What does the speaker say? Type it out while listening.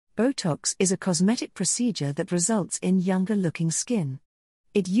Botox is a cosmetic procedure that results in younger-looking skin.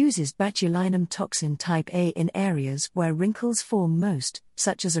 It uses botulinum toxin type A in areas where wrinkles form most,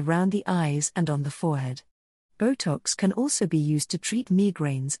 such as around the eyes and on the forehead. Botox can also be used to treat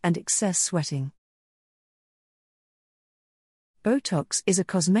migraines and excess sweating. Botox is a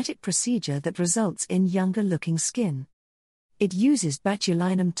cosmetic procedure that results in younger-looking skin. It uses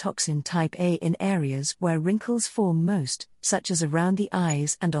botulinum toxin type A in areas where wrinkles form most, such as around the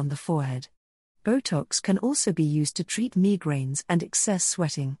eyes and on the forehead. Botox can also be used to treat migraines and excess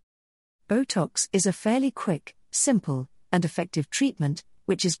sweating. Botox is a fairly quick, simple, and effective treatment,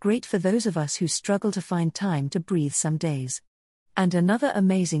 which is great for those of us who struggle to find time to breathe some days. And another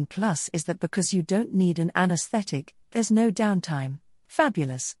amazing plus is that because you don't need an anesthetic, there's no downtime.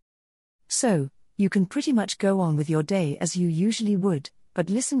 Fabulous. So, you can pretty much go on with your day as you usually would, but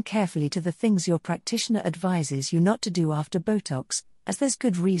listen carefully to the things your practitioner advises you not to do after Botox, as there's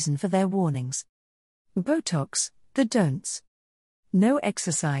good reason for their warnings. Botox, the don'ts. No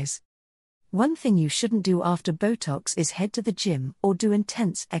exercise. One thing you shouldn't do after Botox is head to the gym or do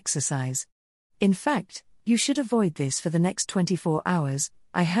intense exercise. In fact, you should avoid this for the next 24 hours.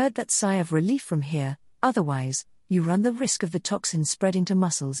 I heard that sigh of relief from here, otherwise, you run the risk of the toxin spreading to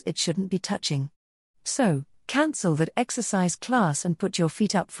muscles it shouldn't be touching. So, cancel that exercise class and put your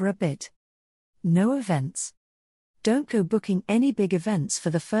feet up for a bit. No events. Don't go booking any big events for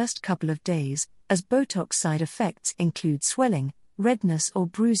the first couple of days, as Botox side effects include swelling, redness or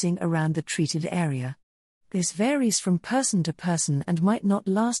bruising around the treated area. This varies from person to person and might not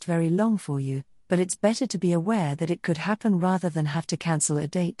last very long for you, but it's better to be aware that it could happen rather than have to cancel a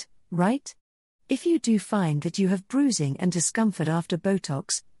date, right? If you do find that you have bruising and discomfort after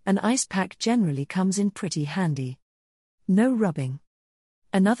Botox, an ice pack generally comes in pretty handy. No rubbing.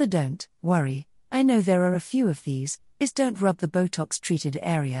 Another don't worry, I know there are a few of these, is don't rub the Botox-treated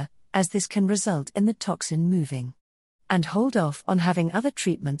area, as this can result in the toxin moving. And hold off on having other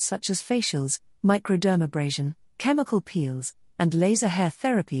treatments such as facials, microdermabrasion, chemical peels, and laser hair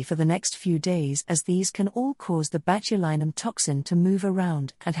therapy for the next few days, as these can all cause the botulinum toxin to move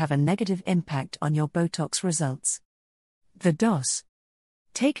around and have a negative impact on your Botox results. The DOS.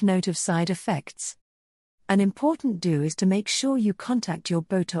 Take note of side effects. An important do is to make sure you contact your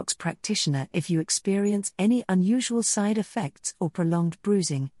Botox practitioner if you experience any unusual side effects or prolonged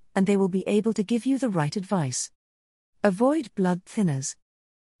bruising, and they will be able to give you the right advice. Avoid blood thinners.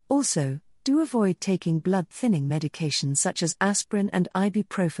 Also, do avoid taking blood-thinning medications such as aspirin and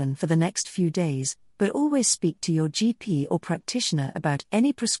ibuprofen for the next few days, but always speak to your GP or practitioner about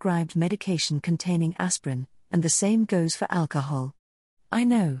any prescribed medication containing aspirin, and the same goes for alcohol. I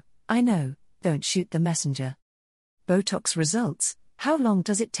know, don't shoot the messenger. Botox results. How long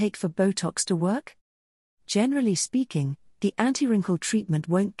does it take for Botox to work? Generally speaking, the anti-wrinkle treatment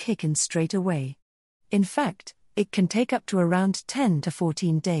won't kick in straight away. In fact, it can take up to around 10 to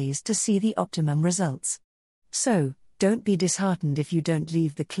 14 days to see the optimum results. So, don't be disheartened if you don't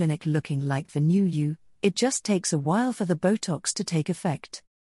leave the clinic looking like the new you, it just takes a while for the Botox to take effect.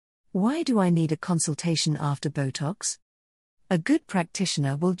 Why do I need a consultation after Botox? A good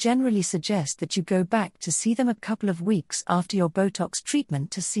practitioner will generally suggest that you go back to see them a couple of weeks after your Botox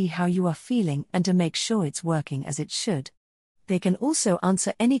treatment to see how you are feeling and to make sure it's working as it should. They can also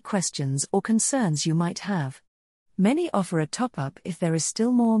answer any questions or concerns you might have. Many offer a top-up if there is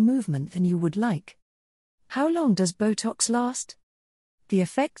still more movement than you would like. How long does Botox last? The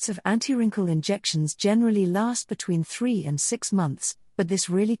effects of anti-wrinkle injections generally last between 3 and 6 months, but this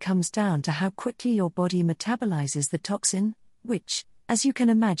really comes down to how quickly your body metabolizes the toxin, which, as you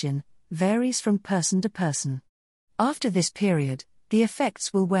can imagine, varies from person to person. After this period, the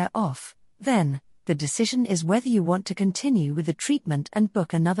effects will wear off. Then, the decision is whether you want to continue with the treatment and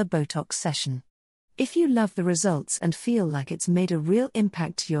book another Botox session. If you love the results and feel like it's made a real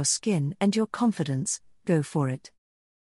impact to your skin and your confidence, go for it.